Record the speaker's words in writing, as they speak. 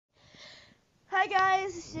Hi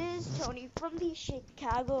guys, this is Tony from the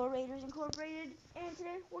Chicago Raiders Incorporated, and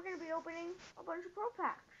today we're going to be opening a bunch of Pro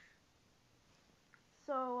Packs.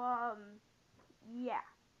 So, yeah.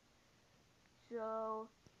 So,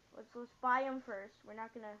 let's buy them first. We're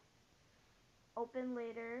not going to open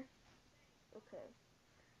later. Okay,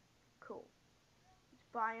 cool. Let's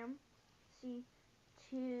buy them. See,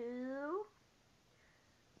 2,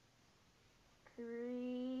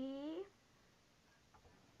 3.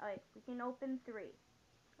 Alright, we can open 3.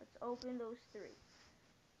 Let's open those 3.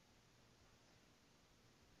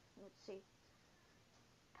 Let's see.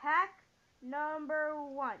 Pack number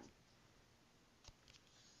 1.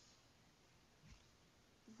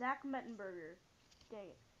 Zach Mettenberger. Dang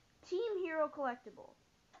it. Team Hero Collectible.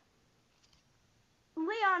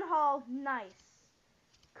 Leon Hall. Nice.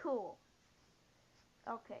 Cool.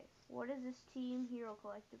 Okay. What does this Team Hero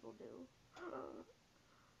Collectible do?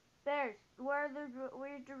 Bears. Where's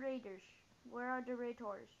the Raiders? Where are the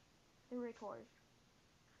Raiders? The Raiders.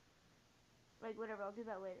 Like, whatever. I'll do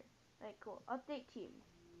that later. Alright, cool. Update team.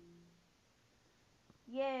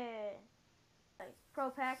 Yeah. Right,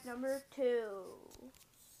 Pro Pack number 2.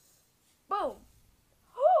 Boom.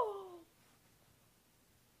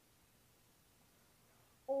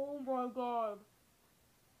 Oh my god.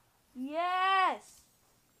 Yes!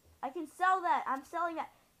 I can sell that. I'm selling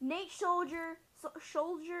that. Nate Soldier.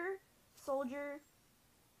 Soldier.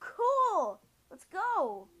 Cool. Let's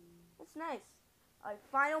go. That's nice. Alright,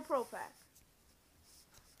 final Pro Pack.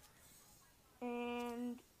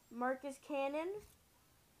 And Marcus Cannon.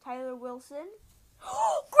 Tyler Wilson.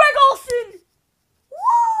 Greg Olsen!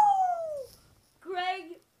 Woo!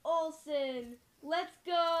 Greg Olsen. Let's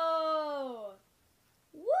go.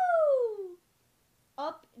 Woo!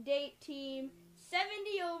 Update team.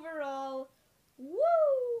 70 overall. Woo!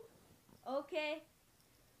 Okay.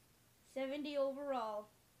 70 overall.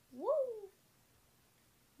 Woo!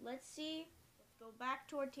 Let's see. Let's go back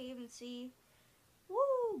to our team and see.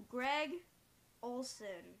 Woo! Greg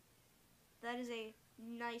Olsen. That is a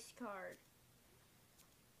nice card.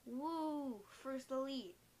 Woo! First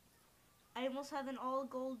elite. I almost have an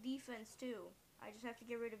all-gold defense too. I just have to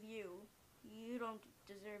get rid of you. You don't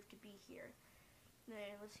deserve to be here.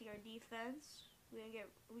 Then let's see our defense.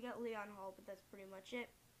 We got Leon Hall, but that's pretty much it.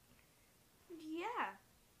 Yeah.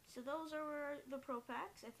 So those are the Pro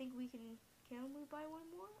Packs. I think we can we buy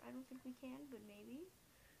one more? I don't think we can, but maybe.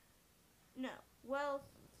 No. Well,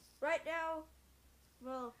 right now,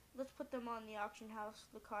 let's put them on the auction house,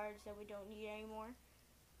 the cards that we don't need anymore.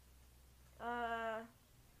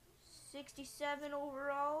 67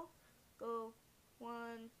 overall. Go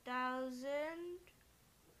 1,000.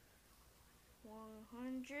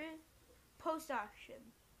 100. Post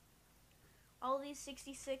auction. All these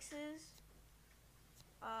 66s.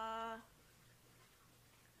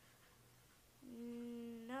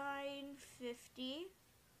 950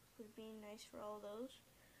 would be nice for all those.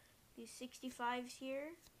 These 65s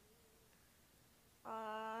here.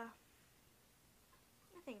 I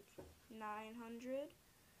think 900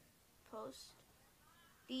 post.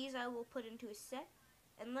 These I will put into a set.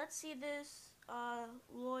 And let's see this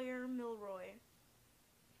Lawyer Milroy.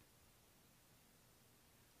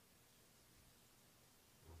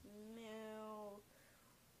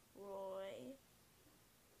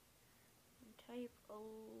 Type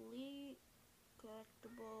elite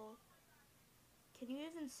collectible. Can you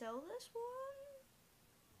even sell this one?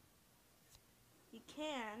 You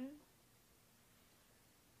can.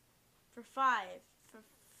 For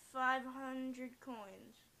 500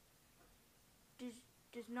 coins.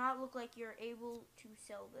 Does not look like you're able to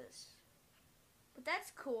sell this. But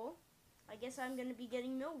that's cool. I guess I'm going to be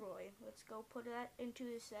getting Milroy. Let's go put that into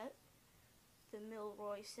the set. The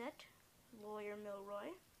Milroy set. Lawyer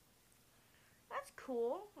Milroy. That's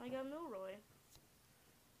cool. I got Milroy.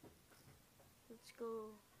 Let's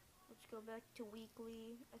go back to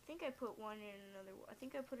weekly. I think I put one in another one. I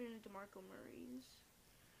think I put it in DeMarco Murray's.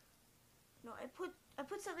 No, I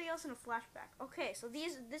put something else in a flashback. Okay, so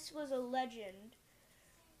this was a legend.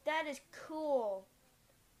 That is cool.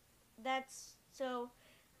 That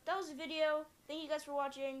was the video. Thank you guys for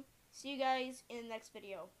watching. See you guys in the next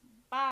video.